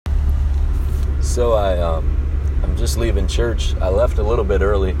So I'm just leaving church. I left a little bit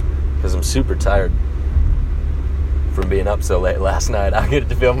early because I'm super tired from being up so late last night. I get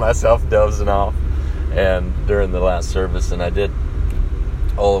to feel myself dozing off and during the last service, and I did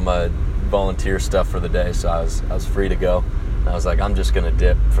all of my volunteer stuff for the day, so I was free to go. And I was like, I'm just gonna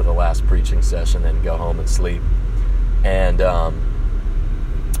dip for the last preaching session and go home and sleep. And I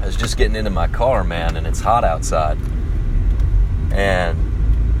was just getting into my car, man, and it's hot outside. And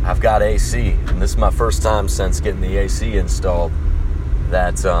I've got AC, and this is my first time since getting the AC installed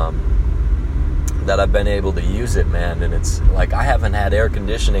that I've been able to use it, man. And it's like I haven't had air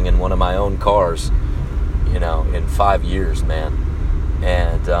conditioning in one of my own cars, in 5 years, man.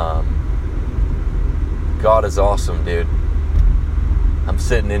 And God is awesome, dude. I'm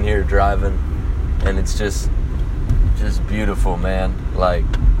sitting in here driving, and it's just beautiful, man. Like,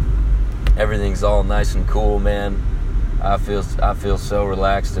 everything's all nice and cool, man. I feel so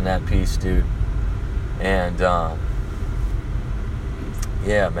relaxed and at peace, dude. And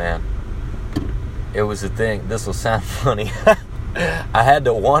yeah, man. It was a thing. This will sound funny. I had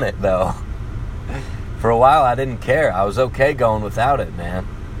to want it, though. For a while, I didn't care. I was okay going without it, man.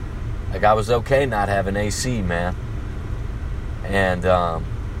 Like, I was okay not having AC, man. And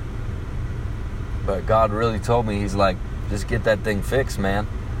but God really told me, He's like, just get that thing fixed, man.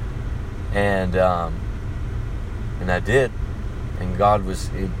 And I did. And God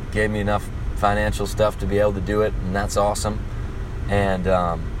He gave me enough financial stuff to be able to do it, and that's awesome. And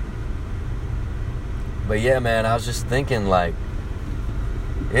but yeah, man, I was just thinking, like,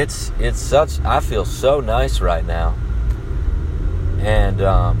 it's I feel so nice right now. And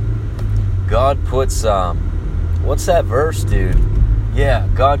God puts what's that verse, dude? Yeah,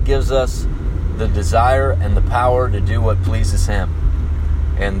 God gives us the desire and the power to do what pleases Him.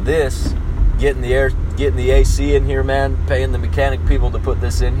 And this, getting the AC in here, man, paying the mechanic people to put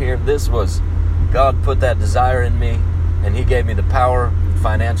this in here, God put that desire in me, and He gave me the power and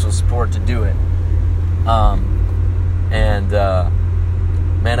financial support to do it.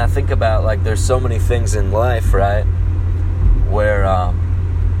 Man, I think about, like, there's so many things in life, right, where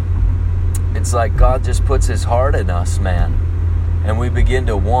it's like God just puts His heart in us, man, and we begin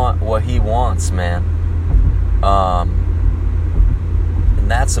to want what He wants, man. And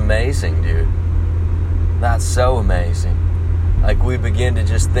that's amazing, dude. That's so amazing. Like, we begin to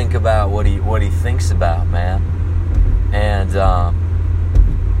just think about what he thinks about, man. And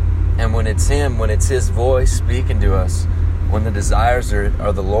when it's Him, when it's His voice speaking to us, when the desires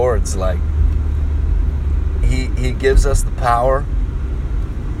are the Lord's, like, He gives us the power,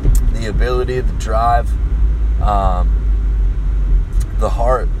 the ability, the drive, the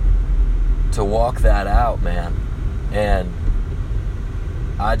heart to walk that out, man. And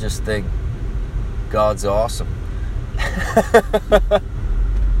I just think God's awesome.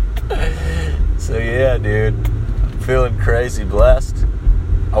 So yeah, dude, I'm feeling crazy blessed.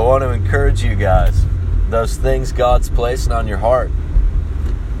 I want to encourage you guys, those things God's placing on your heart,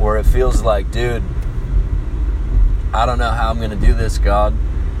 where it feels like, dude, I don't know how I'm going to do this, God.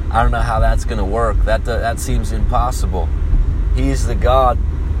 I don't know how that's going to work. That seems impossible. He's the God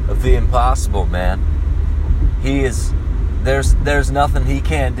of the impossible, man. He is. There's nothing He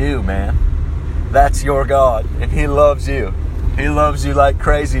can't do, man. That's your God, and He loves you. He loves you like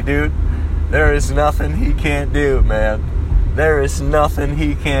crazy, dude. There is nothing He can't do, man. There is nothing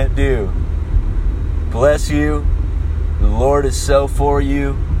He can't do. Bless you. The Lord is so for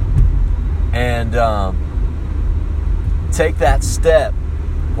you. And take that step,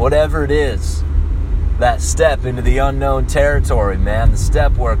 whatever it is, that step into the unknown territory, man. The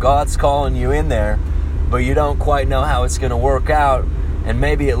step where God's calling you in there, but you don't quite know how it's going to work out. And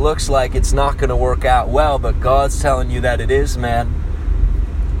maybe it looks like it's not going to work out well, but God's telling you that it is, man.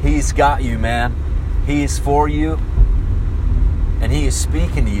 He's got you, man. He is for you, and He is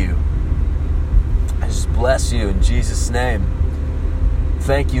speaking to you. I just bless you in Jesus' name.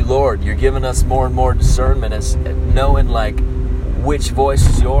 Thank you, Lord. You're giving us more and more discernment as knowing, like, which voice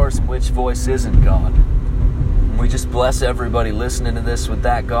is yours and which voice isn't, God. And we just bless everybody listening to this with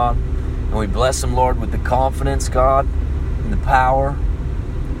that, God. And we bless them, Lord, with the confidence, God, and the power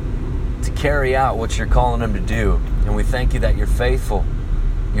to carry out what You're calling them to do. And we thank You that You're faithful.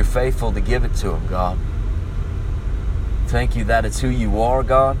 You're faithful to give it to them, God. Thank You that it's who You are,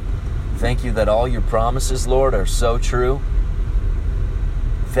 God. Thank You that all Your promises, Lord, are so true.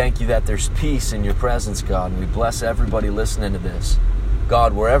 Thank You that there's peace in Your presence, God. And we bless everybody listening to this.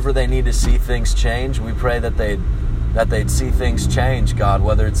 God, wherever they need to see things change, we pray that they'd see things change, God,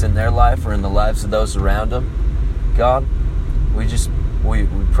 whether it's in their life or in the lives of those around them. God, we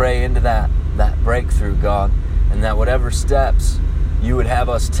pray into that breakthrough, God, and that whatever steps You would have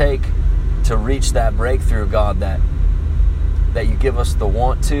us take to reach that breakthrough, God, that you give us the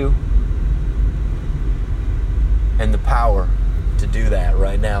want to and the power to do that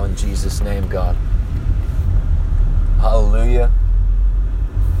right now in Jesus' name, God. Hallelujah.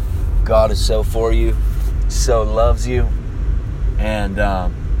 God is so for you, so loves you, and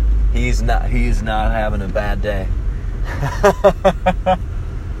He is not having a bad day.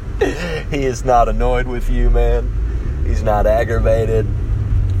 He is not annoyed with you, man. He's not aggravated.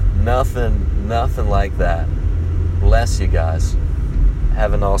 Nothing like that. Bless you guys.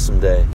 Have an awesome day.